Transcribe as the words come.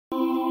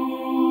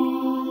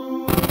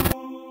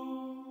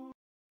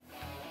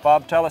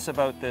Bob, tell us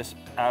about this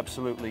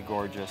absolutely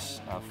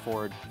gorgeous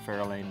Ford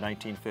Fairlane,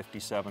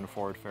 1957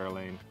 Ford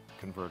Fairlane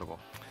convertible.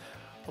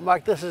 Well,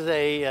 Mark, this is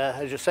a,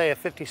 as you say, a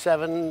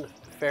 57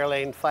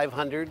 Fairlane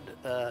 500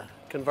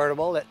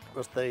 convertible. That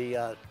was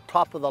the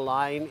top of the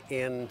line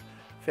in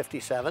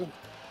 57.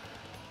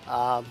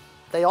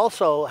 They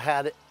also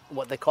had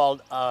what they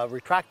called a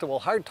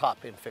retractable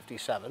hardtop in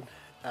 57.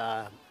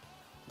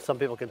 Some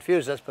people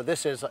confuse this, but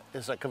this is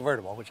a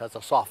convertible, which has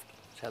a soft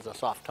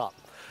top.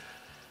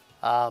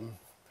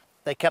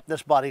 They kept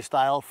this body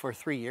style for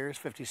 3 years,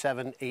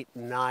 57, 8,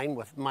 and 9,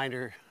 with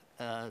minor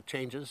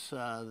changes.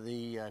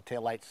 The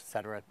tail lights,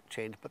 etc.,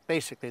 changed, but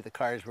basically the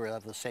cars were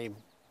of the same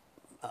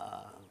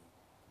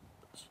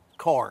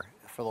core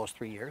for those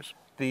 3 years.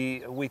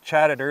 We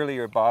chatted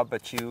earlier, Bob,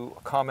 but you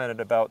commented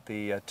about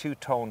the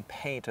two-tone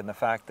paint and the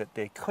fact that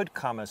they could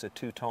come as a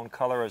two-tone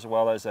color as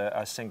well as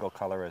a single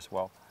color as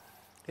well.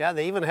 Yeah,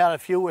 they even had a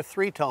few with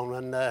three-tone,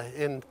 and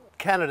in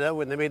Canada,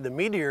 when they made the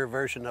Meteor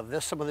version of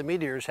this, some of the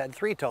Meteors had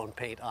three-tone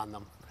paint on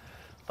them,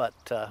 but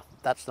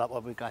that's not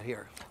what we've got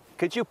here.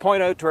 Could you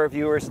point out to our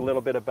viewers a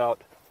little bit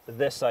about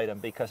this item,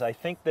 because I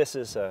think this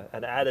is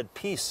an added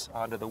piece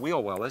onto the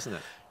wheel well, isn't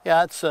it?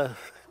 Yeah, it's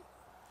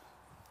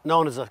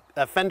known as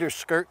a fender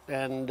skirt,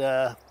 and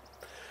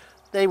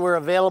they were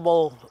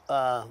available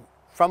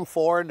from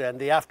Ford, and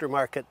the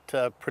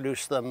aftermarket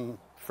produced them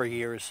for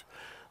years.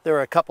 There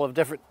are a couple of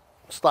different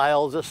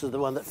styles. This is the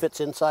one that fits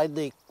inside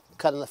the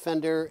cut in the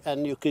fender,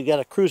 and you could get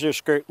a cruiser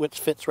skirt which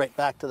fits right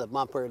back to the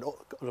bumper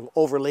and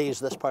overlays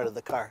this part of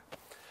the car.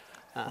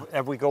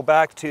 If we go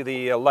back to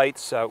the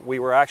lights, we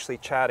were actually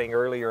chatting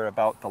earlier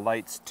about the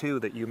lights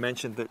too, that you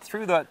mentioned that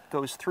through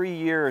those 3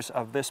 years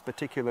of this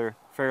particular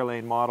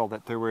Fairlane model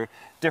that there were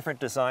different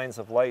designs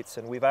of lights,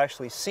 and we've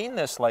actually seen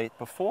this light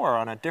before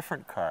on a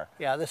different car.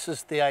 Yeah, this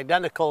is the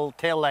identical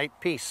tail light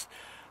piece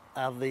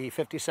of the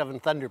 57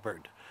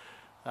 Thunderbird.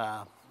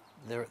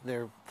 They're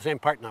the same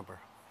part number.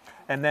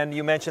 And then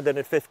you mentioned that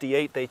in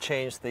 58 they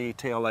changed the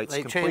tail lights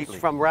completely. They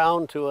changed from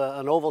round to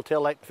an oval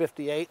tail light in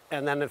 58,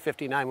 and then in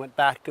 59 went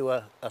back to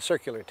a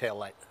circular tail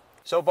light.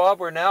 So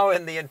Bob, we're now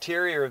in the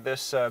interior of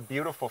this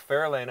beautiful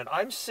Fairlane, and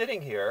I'm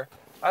sitting here.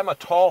 I'm a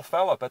tall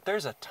fella, but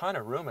there's a ton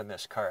of room in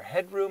this car,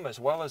 headroom as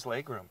well as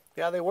legroom.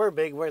 Yeah, they were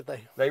big, weren't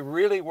they? They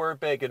really were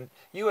big, and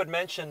you had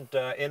mentioned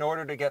in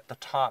order to get the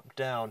top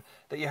down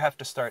that you have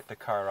to start the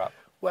car up.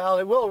 Well,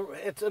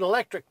 it's an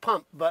electric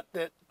pump, but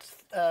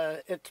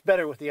it's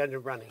better with the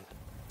engine running.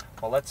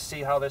 Well, let's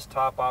see how this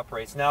top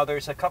operates. Now,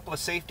 there's a couple of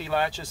safety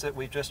latches that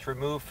we've just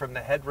removed from the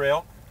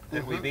headrail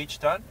that we've each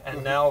done,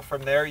 and now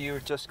from there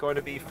you're just going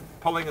to be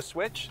pulling a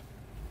switch.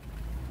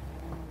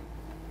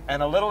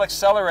 And a little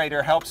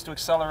accelerator helps to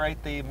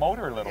accelerate the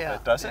motor a little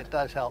bit, does it? It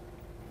does help.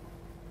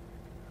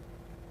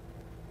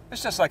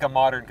 It's just like a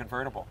modern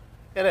convertible.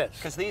 It is.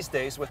 Because these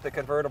days with the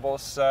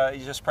convertibles,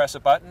 you just press a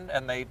button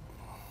and they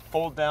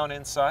fold down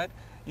inside.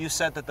 You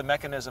said that the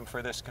mechanism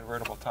for this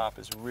convertible top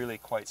is really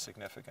quite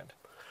significant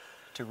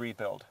to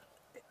rebuild.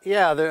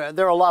 Yeah,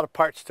 there are a lot of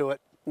parts to it.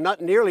 Not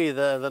nearly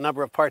the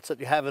number of parts that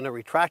you have in a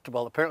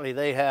retractable. Apparently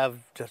they have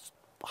just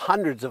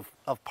hundreds of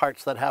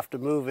parts that have to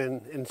move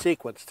in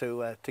sequence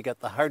to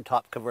get the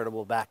hardtop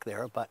convertible back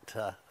there. But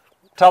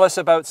tell us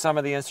about some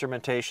of the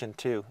instrumentation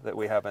too that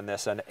we have in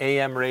this. An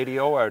AM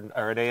radio or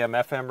an AM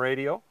FM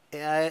radio?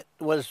 Yeah, it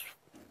was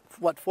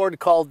what Ford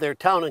called their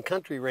town and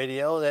country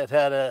radio that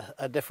had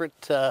a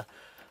different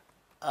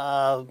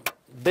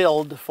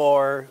build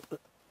for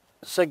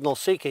signal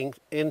seeking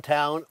in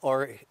town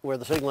or where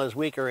the signal is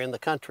weaker in the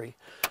country.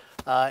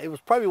 It was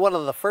probably one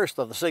of the first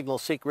of the signal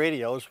seek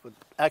radios. It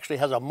actually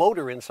has a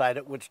motor inside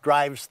it which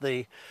drives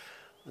the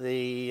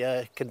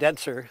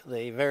condenser,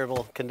 the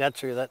variable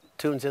condenser that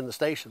tunes in the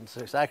stations.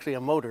 There's actually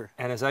a motor.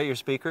 And is that your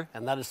speaker?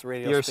 And that is the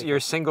radio speaker. Your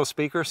single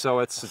speaker, so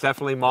it's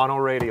definitely mono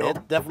radio. It's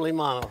definitely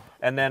mono.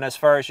 And then as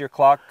far as your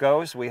clock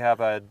goes, we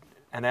have an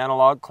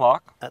analog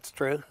clock. That's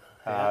true.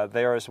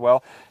 There as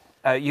well.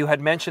 You had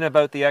mentioned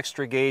about the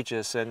extra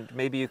gauges, and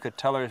maybe you could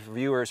tell our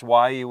viewers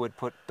why you would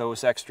put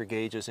those extra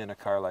gauges in a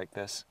car like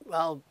this.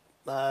 Well,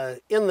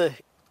 in the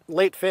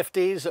late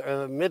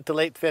 50s, mid to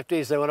late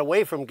 50s, they went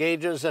away from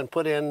gauges and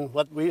put in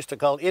what we used to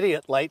call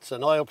idiot lights,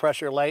 an oil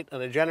pressure light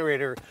and a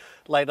generator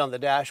light on the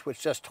dash,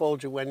 which just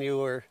told you when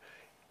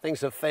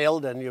things have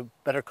failed and you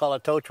better call a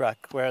tow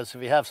truck. Whereas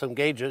if you have some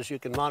gauges, you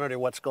can monitor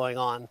what's going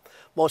on.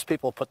 Most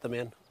people put them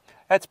in.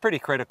 That's pretty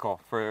critical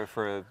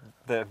for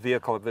the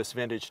vehicle of this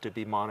vintage to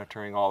be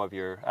monitoring all of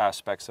your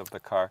aspects of the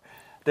car.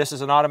 This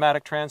is an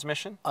automatic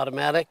transmission?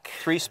 Automatic.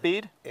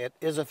 3-speed? It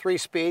is a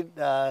 3-speed,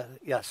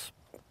 yes.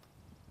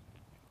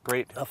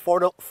 Great. A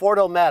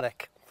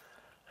Ford-O-Matic.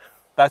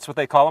 That's what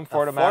they call them,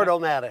 Ford-O-Matic?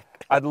 Ford-O-Matic.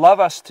 I'd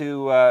love us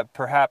to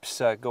perhaps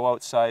go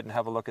outside and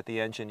have a look at the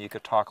engine. You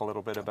could talk a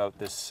little bit about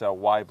this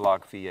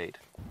Y-block V8.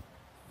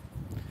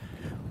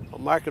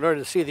 Well, Mark, in order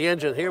to see the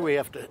engine here, we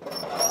have to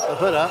the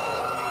hood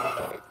up.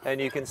 And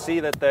you can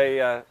see that they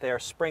are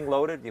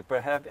spring-loaded. You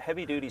have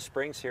heavy-duty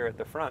springs here at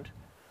the front.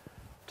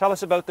 Tell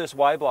us about this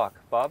Y-block,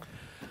 Bob.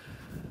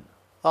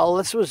 Well,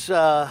 this was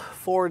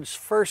Ford's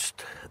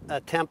first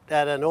attempt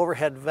at an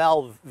overhead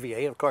valve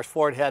V8. Of course,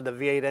 Ford had the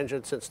V8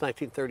 engine since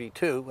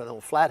 1932 with a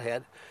little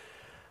flathead.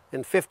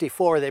 In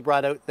 '54, they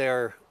brought out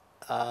their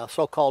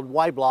so-called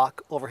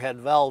Y-block overhead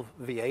valve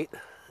V8,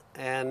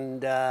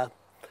 and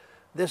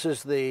this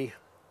is the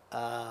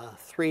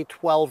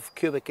 312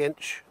 cubic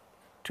inch,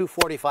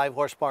 245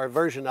 horsepower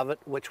version of it,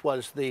 which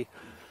was the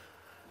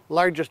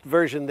largest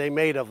version they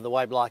made of the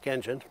Y-block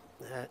engine.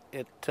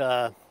 It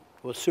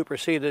was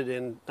superseded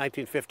in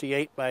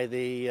 1958 by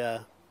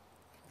the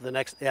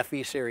next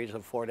FE series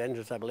of Ford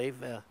engines, I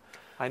believe.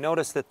 I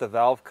noticed that the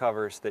valve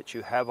covers that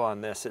you have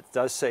on this, it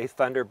does say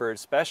Thunderbird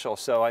Special.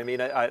 So I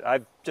mean,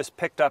 I've just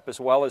picked up, as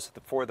well as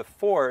for the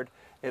Ford,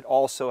 it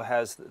also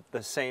has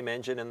the same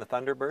engine in the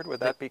Thunderbird.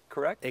 Would that be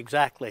correct?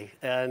 Exactly.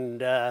 And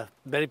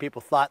many people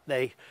thought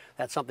they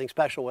had something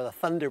special with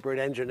a Thunderbird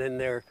engine in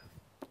their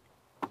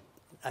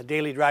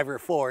daily driver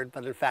Ford,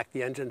 but in fact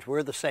the engines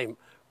were the same.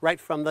 Right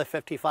from the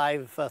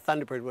 '55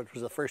 Thunderbird, which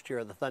was the first year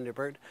of the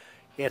Thunderbird,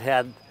 it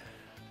had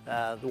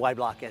the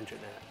Y-block engine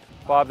in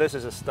it. Bob, this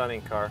is a stunning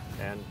car,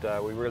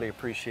 and we really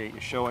appreciate you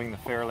showing the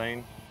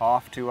Fairlane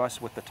off to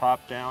us with the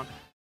top down.